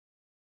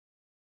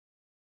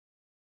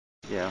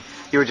Yeah.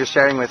 You were just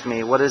sharing with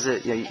me, what is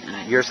it,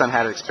 your son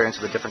had an experience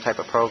with a different type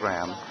of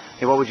program.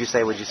 What would you see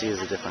as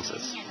the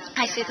differences?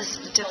 I see this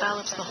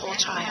develops the whole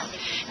child.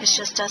 It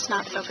just does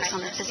not focus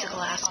on the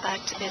physical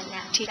aspect. It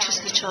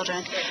teaches the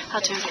children how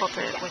to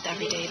incorporate it with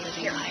everyday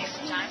living life.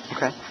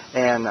 Okay.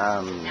 And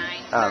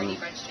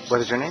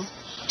what is your name?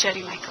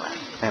 Jodi, Michalo.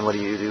 And what do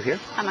you do here?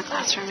 I'm a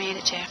classroom aide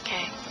at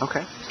JFK.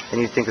 Okay. And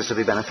you think this would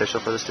be beneficial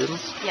for the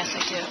students? Yes,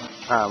 I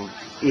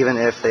do. Even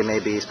if they may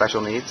be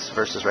special needs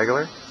versus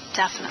regular?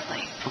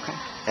 Definitely. Okay.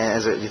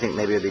 And do you think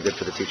maybe it would be good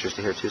for the teachers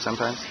to hear too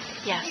sometimes?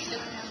 Yes.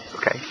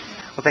 Okay.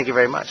 Well, thank you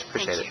very much.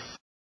 Appreciate it.